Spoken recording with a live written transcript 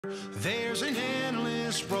There's an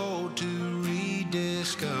endless road to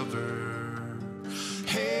rediscover.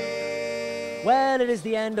 Hey. Well, it is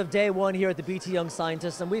the end of day one here at the BT Young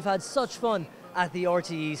Scientists, and we've had such fun at the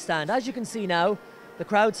RTE stand. As you can see now, the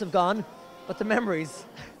crowds have gone, but the memories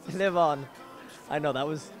live on. I know, that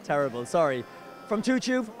was terrible, sorry. From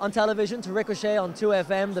 2Tube on television to Ricochet on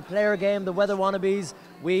 2FM, the Player Game, the Weather Wannabes,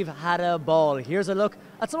 we've had a ball. Here's a look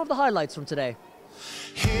at some of the highlights from today.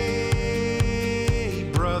 Hey,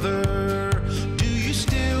 brother, do you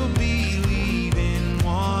still believe in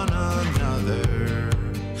one another?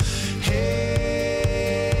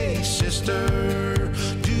 Hey, sister,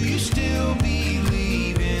 do you still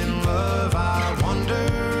believe in love? I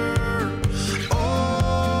wonder.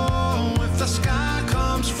 Oh, if the sky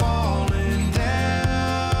comes falling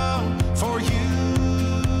down for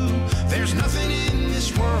you, there's nothing in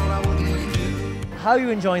this world I wouldn't do. How are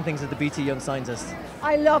you enjoying things at the BT Young Scientists?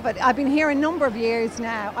 I love it. I've been here a number of years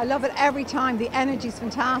now. I love it every time. The energy's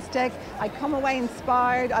fantastic. I come away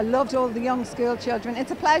inspired. I loved all the young school children. It's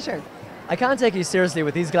a pleasure. I can't take you seriously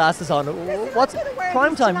with these glasses on. What's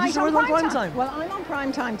prime time? You should wear them on prime time. Well, I'm on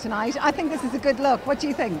prime time tonight. I think this is a good look. What do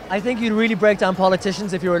you think? I think you'd really break down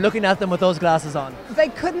politicians if you were looking at them with those glasses on. They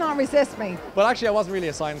could not resist me. Well, actually, I wasn't really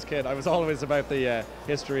a science kid. I was always about the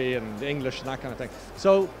history and English and that kind of thing.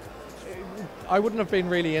 So I wouldn't have been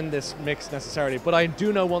really in this mix necessarily, but I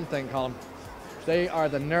do know one thing, Colm. They are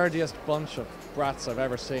the nerdiest bunch of brats I've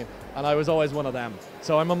ever seen, and I was always one of them.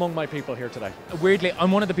 So I'm among my people here today. Weirdly,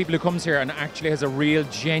 I'm one of the people who comes here and actually has a real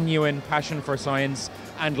genuine passion for science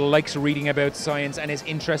and likes reading about science and is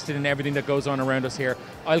interested in everything that goes on around us here.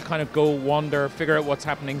 I'll kind of go wander, figure out what's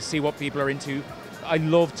happening, see what people are into. I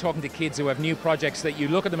love talking to kids who have new projects that you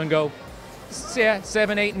look at them and go, yeah,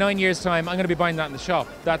 7, 8, 9 years time, I'm going to be buying that in the shop.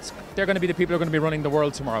 They're going to be the people who are going to be running the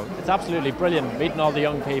world tomorrow. It's absolutely brilliant meeting all the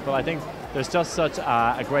young people. I think there's just such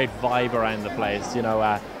a great vibe around the place. You know,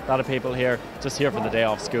 a lot of people here just here for the day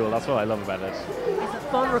off school. That's what I love about it. Is it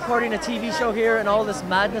fun recording a TV show here and all this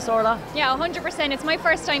madness, Orla? Yeah, 100%. It's my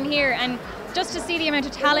first time here, and just to see the amount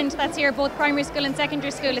of talent that's here, both primary school and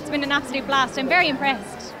secondary school, it's been an absolute blast. I'm very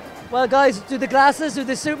impressed. Well, guys, do the glasses, do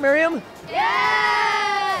they suit Miriam? Yeah!